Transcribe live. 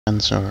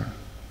answer.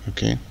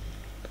 Okay,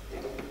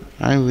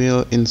 I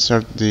will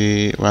insert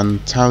the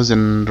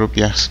 1000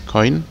 rupiah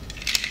coin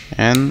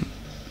and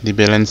the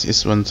balance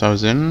is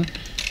 1000.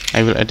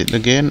 I will edit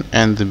again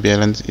and the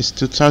balance is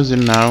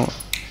 2000 now,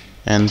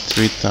 and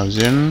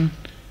 3000,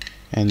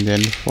 and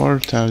then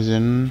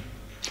 4000,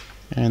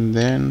 and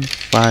then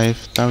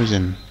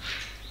 5000,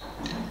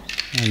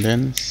 and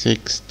then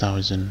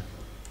 6000.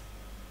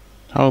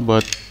 How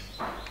about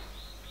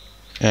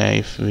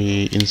if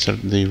we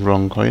insert the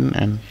wrong coin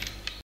and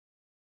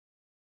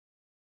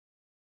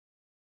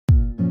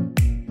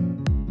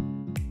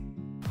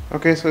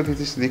okay, so this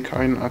is the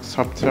coin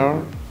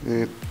acceptor.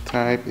 The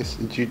type is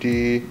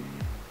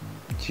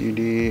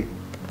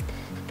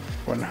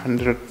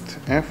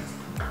GD-100F.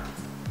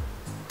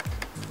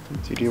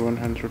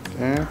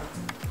 GD-100F,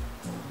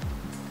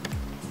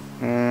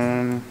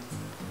 and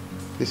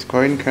this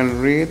coin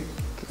can read,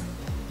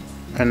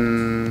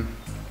 and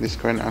this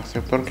coin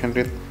acceptor can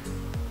read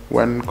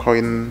one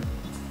coin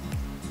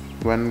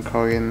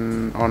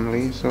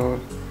only, so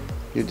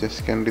you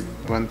just can read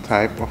one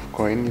type of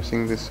coin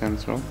using this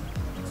sensor.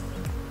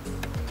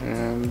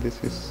 And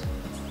this is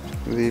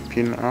the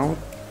pin out.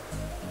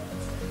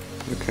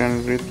 You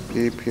can read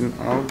the pin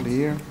out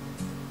here.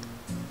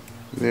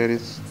 There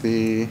is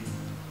the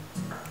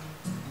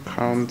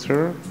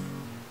counter,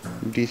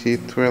 DC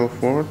 12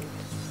 volt,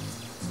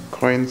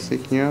 coin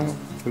signal,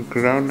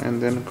 ground,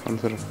 and then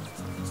counter.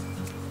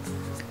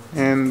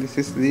 And this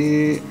is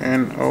the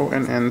NO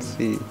and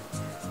NC,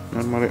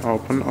 normally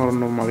open or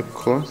normally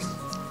closed.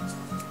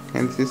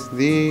 And this is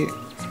the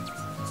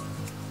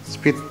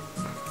speed.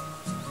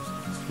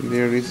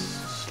 There is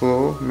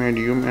slow,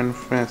 medium, and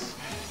fast.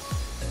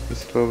 The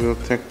slow will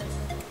take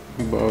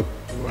about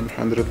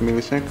 100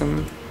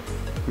 milliseconds,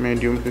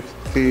 medium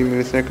 50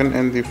 milliseconds,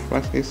 and the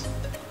fast is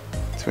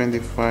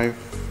 25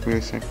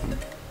 milliseconds.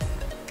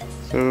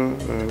 So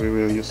we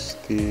will use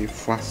the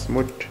fast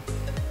mode,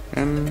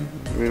 and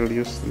we'll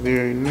use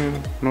the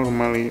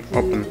normally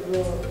open.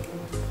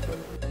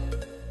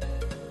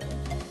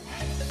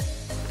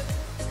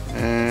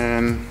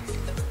 And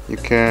you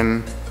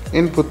can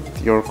input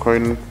your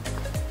coin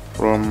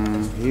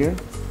from here.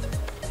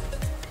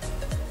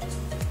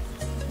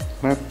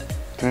 Let's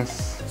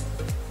test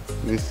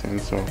this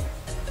sensor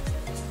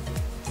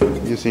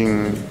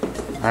using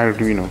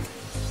Arduino.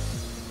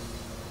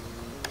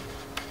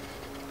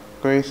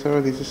 Okay,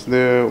 so this is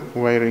the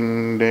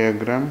wiring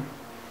diagram.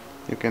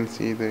 You can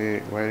see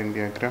the wiring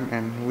diagram,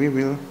 and we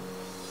will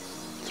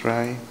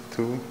try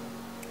to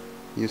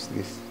use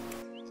this.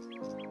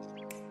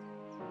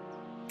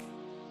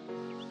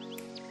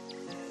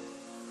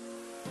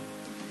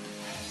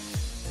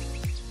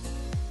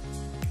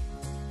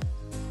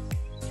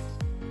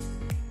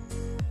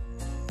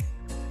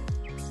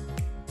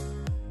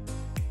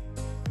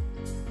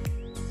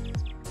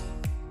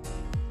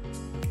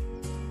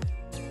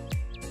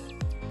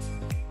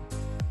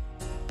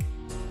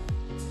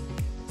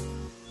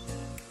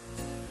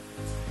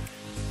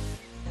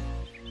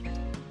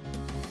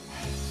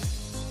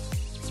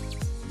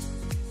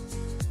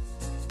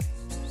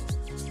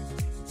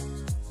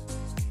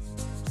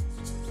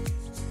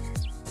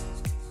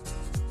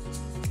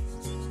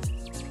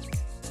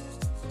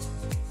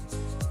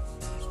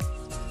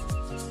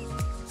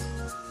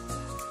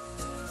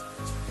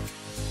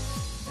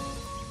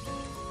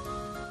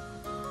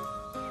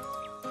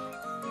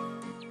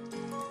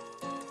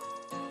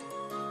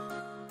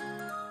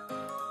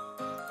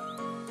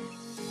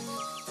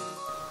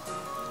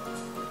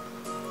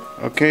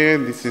 Okay,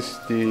 this is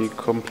the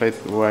complete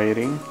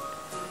wiring.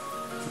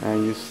 I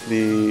use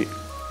the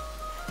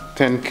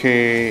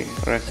 10K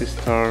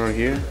resistor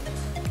here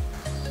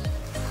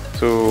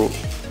to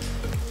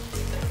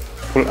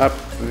pull up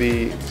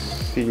the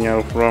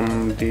signal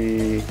from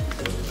the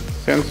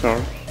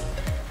sensor.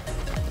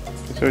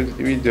 So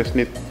we just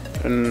need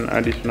an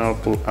additional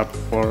pull up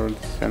for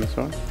the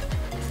sensor.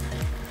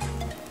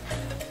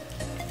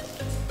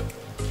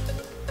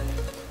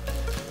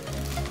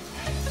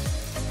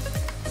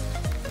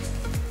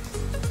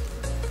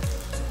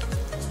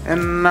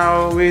 And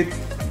now we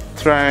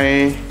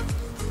try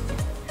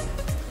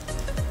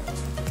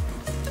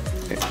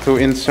to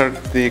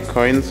insert the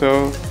coin.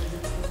 So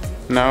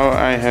now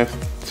I have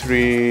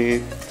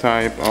 3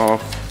 type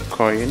of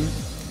coin.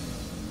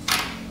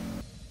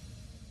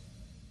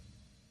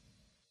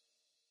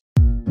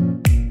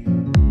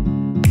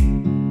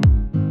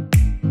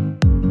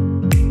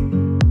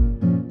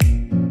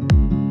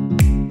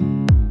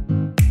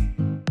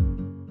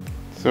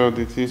 So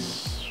this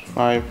is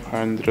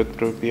 500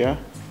 rupiah,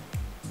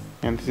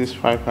 and this is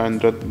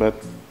 500 but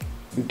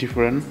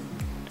different,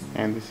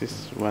 and this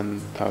is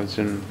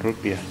 1000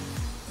 rupiah.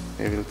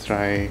 I will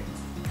try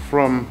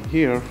from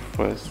here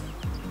first.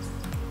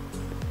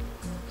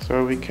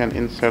 So we can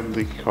insert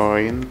the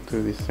coin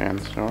to the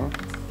sensor.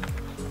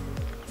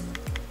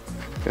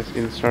 Just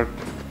insert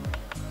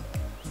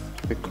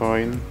the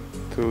coin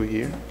to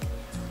here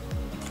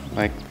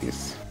like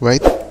this.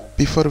 Wait,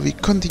 before we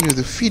continue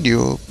the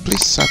video,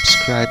 please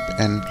subscribe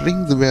and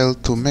ring the bell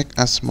to make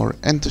us more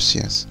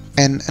enthusiastic.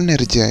 and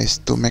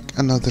energized to make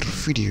another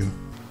video.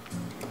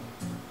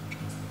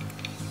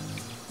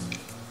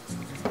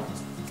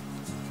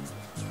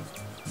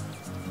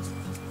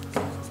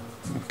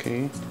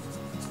 Okay,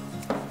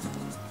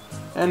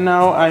 and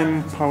now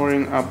I'm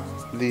powering up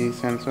the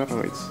sensor.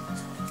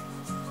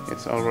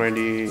 It's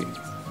already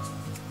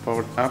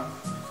powered up,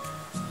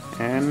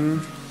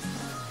 and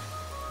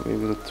we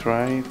will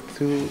try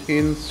to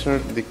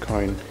insert the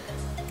coin.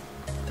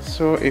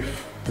 So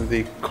if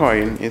the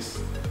coin is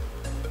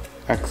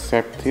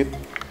accepted,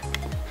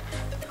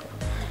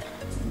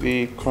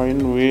 the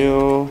coin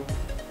will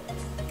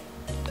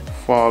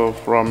fall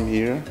from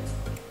here,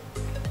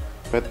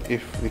 but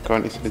if the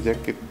coin is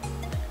rejected,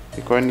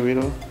 the coin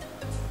will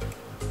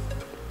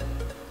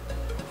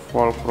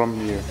fall from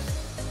here.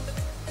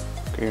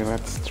 Okay,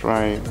 let's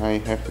try. I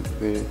have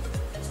the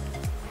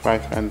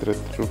 500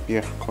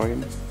 rupiah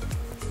coin.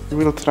 We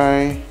will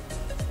try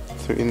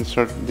to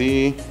insert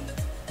the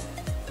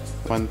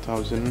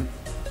 1000,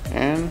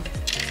 and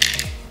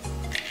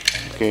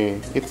okay,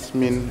 it's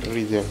been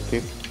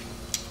rejected.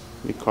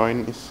 The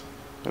coin is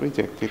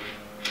rejected.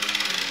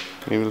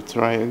 We will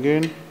try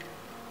again,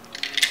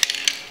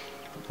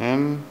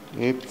 and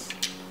it's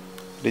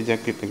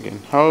rejected again.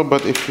 How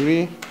about if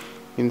we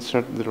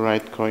insert the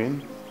right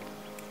coin,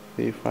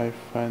 the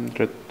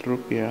 500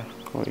 rupiah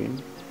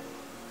coin,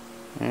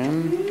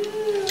 and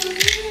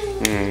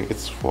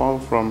it's fall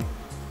from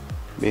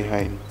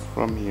behind,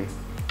 from here.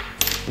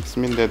 It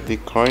means that the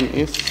coin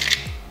is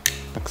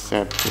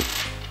accepted.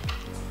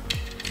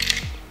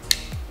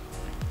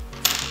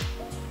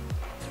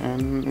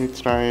 And we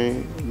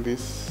try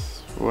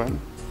this one,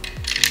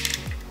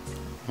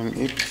 and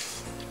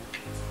it's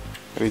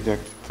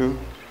rejected too.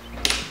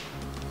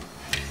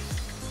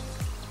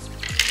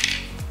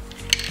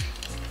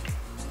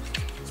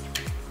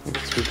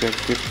 It's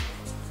rejected,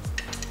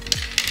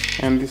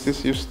 and this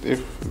is used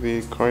if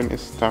the coin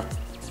is stuck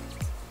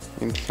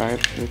inside.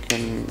 We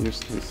can use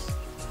this.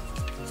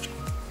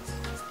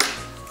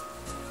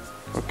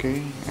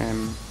 Okay,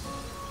 and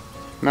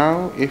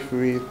now if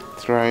we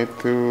try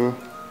to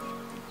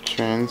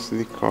change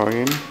the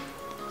coin,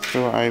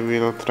 so I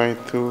will try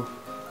to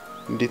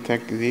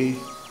detect the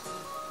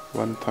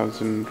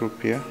 1000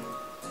 rupiah.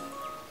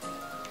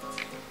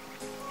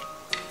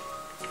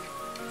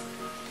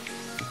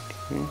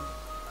 Okay,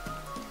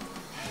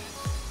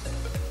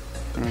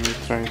 and we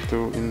try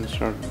to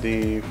insert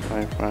the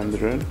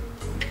 500,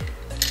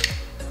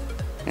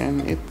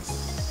 and it's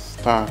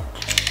stuck.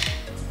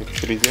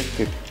 It's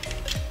rejected.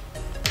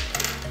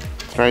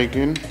 Try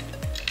again.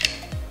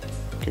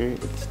 Okay,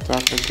 it's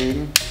stuck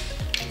again.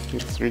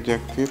 It's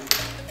rejected.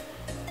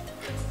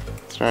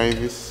 Try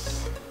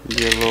this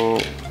yellow,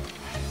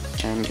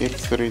 and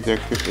it's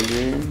rejected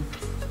again.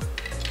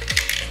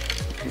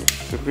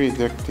 It's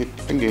rejected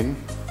again.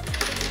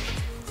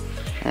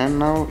 And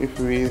now if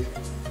we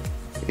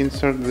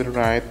insert the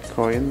right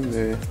coin,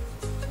 the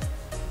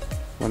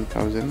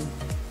 1000,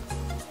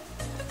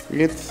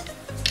 it's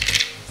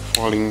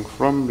falling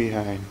from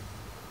behind.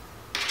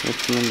 It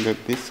means that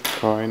this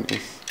coin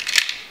is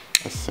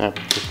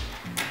accepted.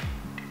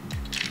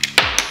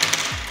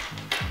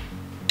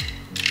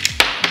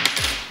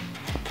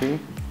 Okay,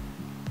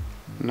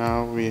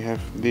 now we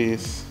have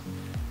this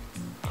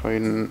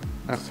coin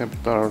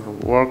acceptor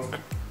work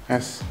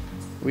as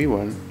we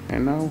want,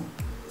 and now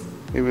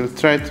we will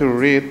try to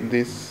read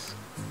this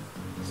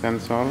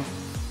sensor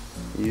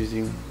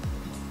using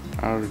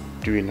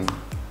Arduino.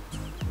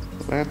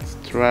 Let's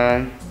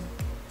try.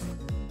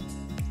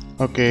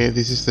 Okay,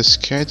 this is the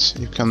sketch.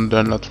 You can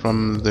download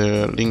from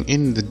the link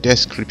in the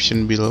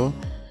description below.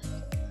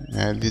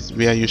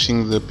 We are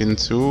using the pin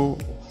 2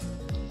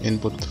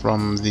 input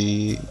from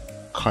the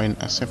coin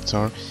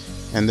acceptor,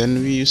 and then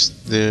we use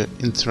the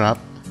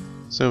interrupt.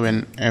 So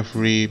when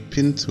every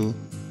pin 2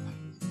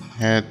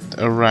 had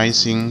a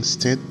rising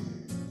state,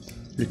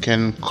 we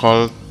can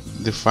call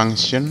the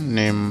function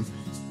named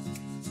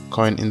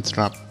coin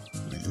interrupt.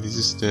 This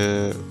is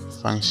the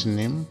function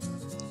name,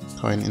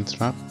 coin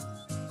interrupt,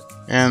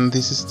 and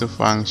this is the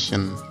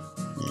function.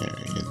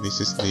 This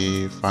is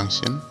the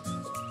function.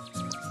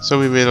 So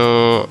we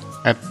will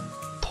add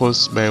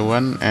pulse by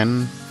 1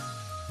 and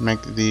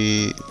make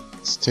the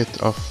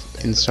state of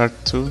insert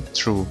to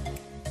true.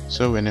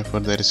 So whenever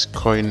there is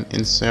coin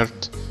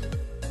insert,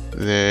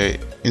 the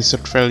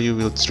insert value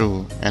will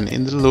true, and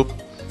in the loop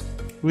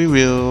we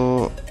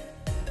will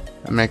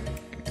make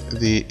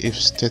the if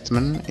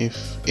statement. If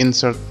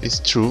insert is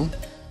true,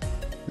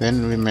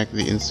 then we make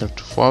the insert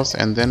to false,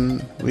 and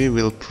then we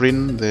will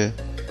print the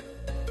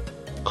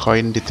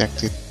coin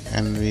detected,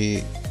 and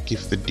we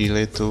give the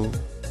delay to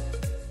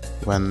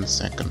 1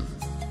 second.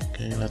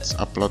 Okay, let's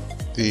upload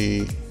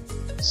the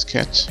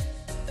sketch,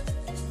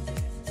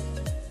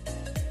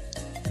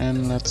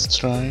 and let's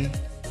try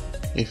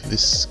if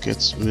this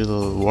sketch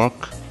will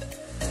work.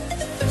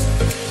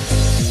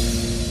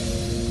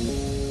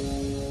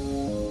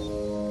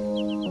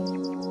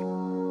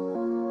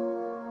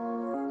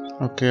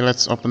 Okay,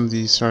 let's open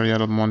the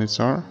serial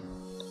monitor.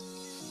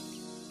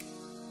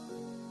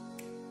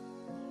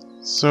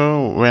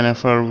 So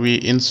whenever we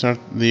insert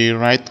the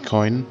right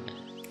coin,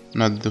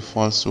 not the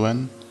false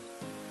one,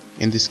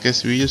 in this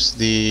case we use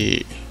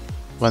the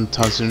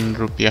 1000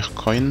 rupiah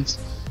coins.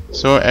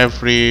 So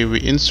every we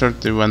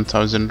insert the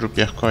 1000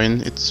 rupiah coin,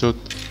 it should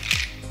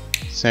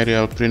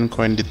serial print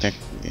coin detect.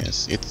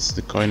 Yes, it's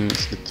the coin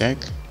is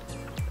detect.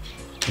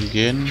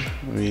 Again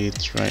we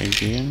try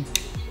again,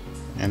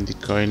 and the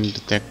coin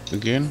detect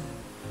again,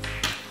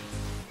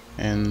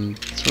 and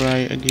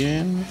try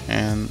again,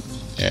 and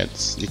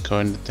that's the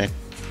coin detect.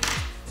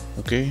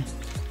 Okay,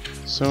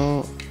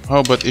 so how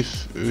about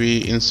if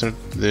we insert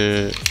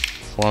the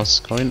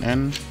false coin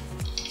and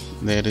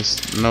there is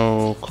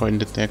no coin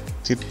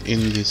detected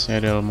in the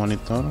serial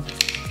monitor?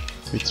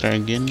 We try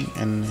again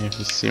and have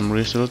the same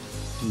result,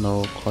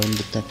 no coin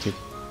detected,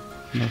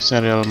 no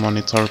serial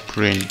monitor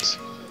print.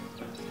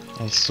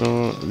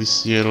 Also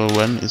this yellow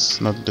one is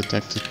not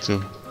detected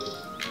too.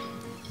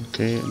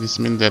 Okay, this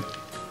means that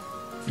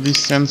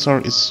this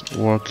sensor is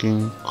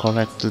working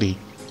correctly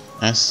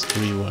as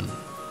we want.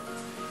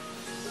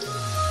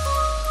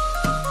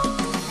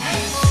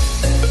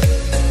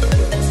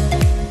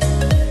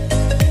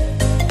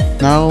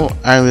 Now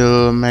I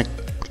will make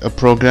a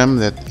program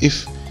that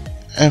if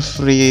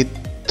every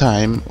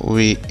time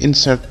we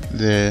insert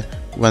the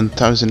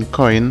 1000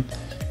 coin,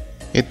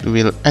 it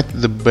will add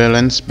the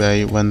balance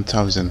by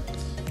 1000.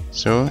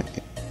 So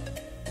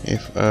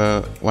if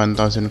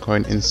 1000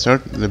 coin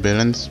insert, the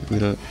balance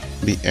will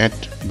be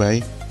added by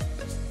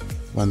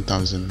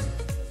 1000.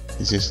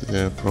 This is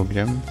the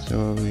program.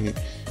 So we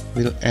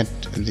will add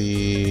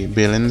the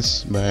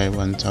balance by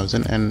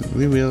 1000 and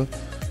we will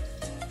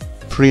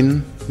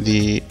print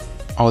the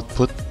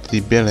output, the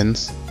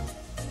balance,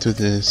 to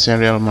the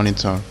serial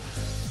monitor.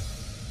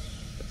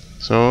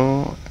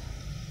 So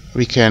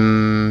we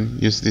can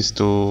use this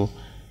to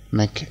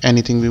make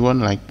anything we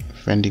want, like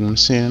vending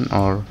machine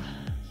or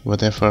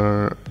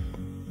whatever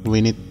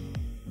we need.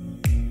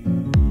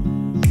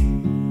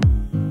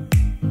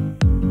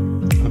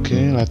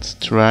 Okay, let's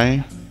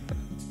try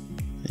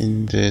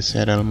in the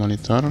serial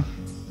monitor.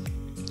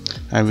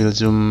 I will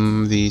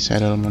zoom the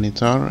serial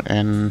monitor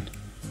and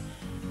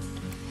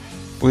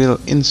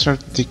we'll insert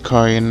the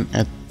coin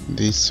at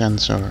the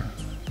sensor.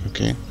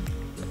 Okay,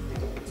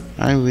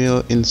 I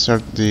will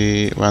insert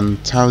the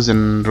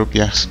 1000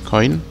 rupiah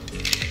coin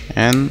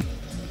and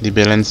the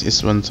balance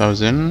is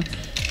 1000.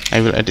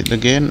 I will add it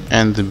again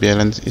and the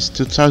balance is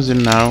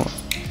 2000 now,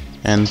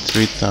 and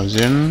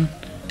 3000,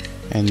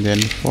 and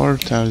then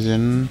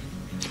 4000,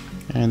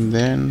 and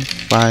then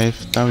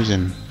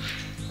 5000,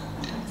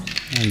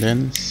 and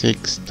then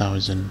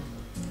 6000.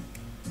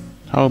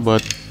 How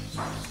about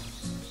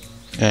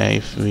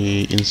if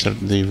we insert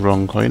the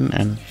wrong coin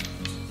and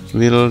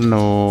we'll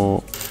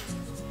no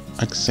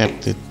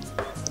accept it?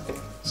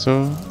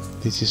 So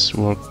this is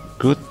work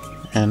good,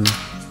 and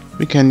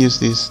we can use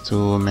this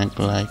to make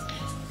like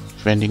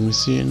vending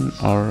machine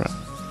or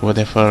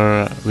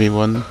whatever we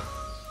want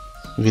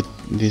with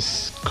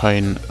this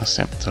coin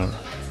acceptor.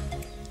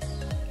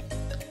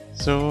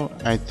 So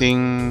I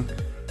think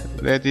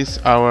that is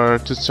our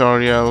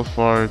tutorial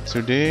for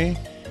today.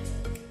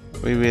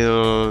 We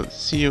will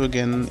see you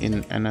again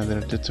in another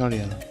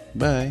tutorial.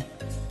 Bye.